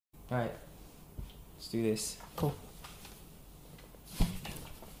Alright. Let's do this. Cool.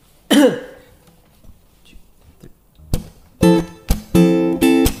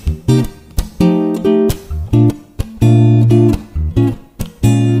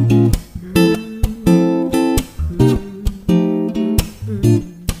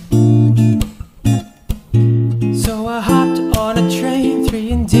 So I hopped on a train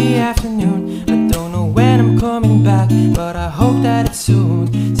 3 in the afternoon. I don't know when I'm coming back, but I hope that it's soon.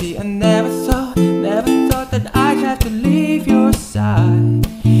 See, I never thought that I'd have to leave your side,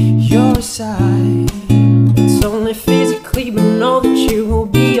 your side. It's only physically, but know that you will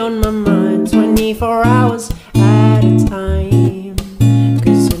be on my mind 24 hours at a time.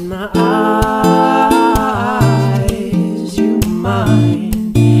 'Cause in my eyes, you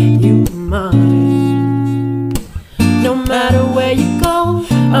mine, you mine. No matter where you go,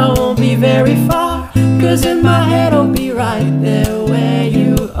 I won't be very far. 'Cause in my head I'll be right there where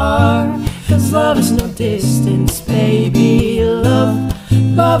you are. 'Cause love is no distance, baby.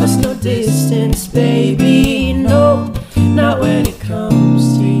 Love is no distance, baby. No, not when it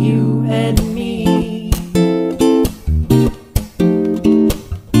comes to you and me.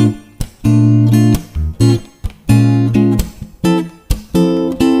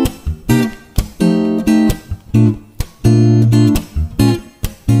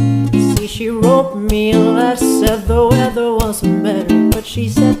 See, she wrote me a letter, said the weather wasn't better, but she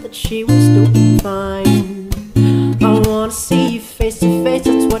said that she was doing fine. I wanna see you face to face,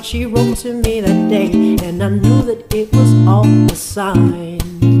 that's what she wrote to me that day, and I knew that it was all a sign.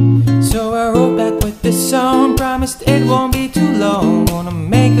 So I wrote back with this song, promised it won't be too long. Wanna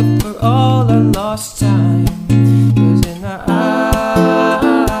make up for all our lost time. 'Cause in our eyes,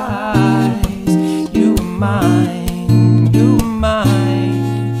 you were mine, you were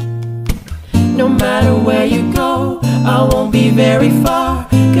mine. No matter where you go, I won't be very far.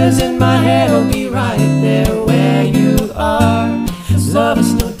 'Cause in my head I'll be right there where you are. 'Cause love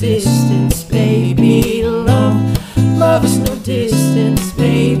is no distance, baby. Love is no distance,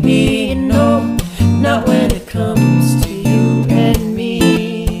 baby. No, not when it comes to you and me.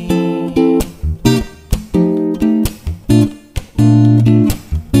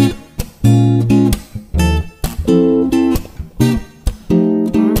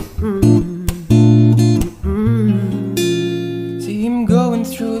 See, I'm going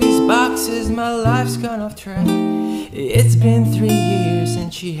through these boxes, my life's gone off track. It's been 3 years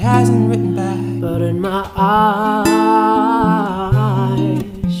and she hasn't written back. But in my eyes,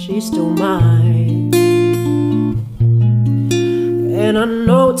 she's still mine. And I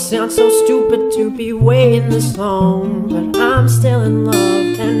know it sounds so stupid to be waiting this long, but I'm still in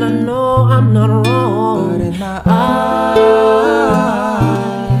love, and I know I'm not wrong. But in my eyes,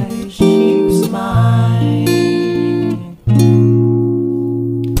 she was mine.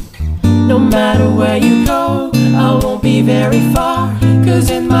 No matter where you go, I won't be very far. 'Cause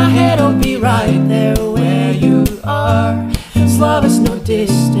in my head I'll be right there where you are. 'Cause love is no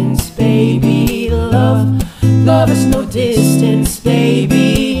distance, baby. Love is no distance,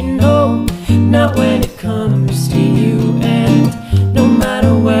 baby. No, not when it comes to you. And no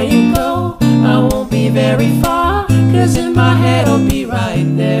matter where you go, I won't be very far. 'Cause in my head I'll be right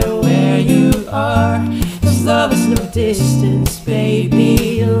there where you are. 'Cause love is no distance,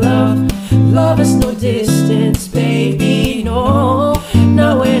 baby. Love is no distance, baby. No,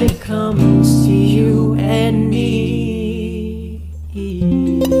 not when it comes to you and me.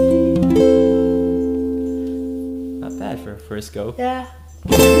 Not bad for a first go. Yeah.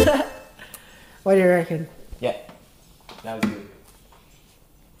 What do you reckon? Yeah, that was good.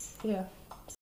 Yeah.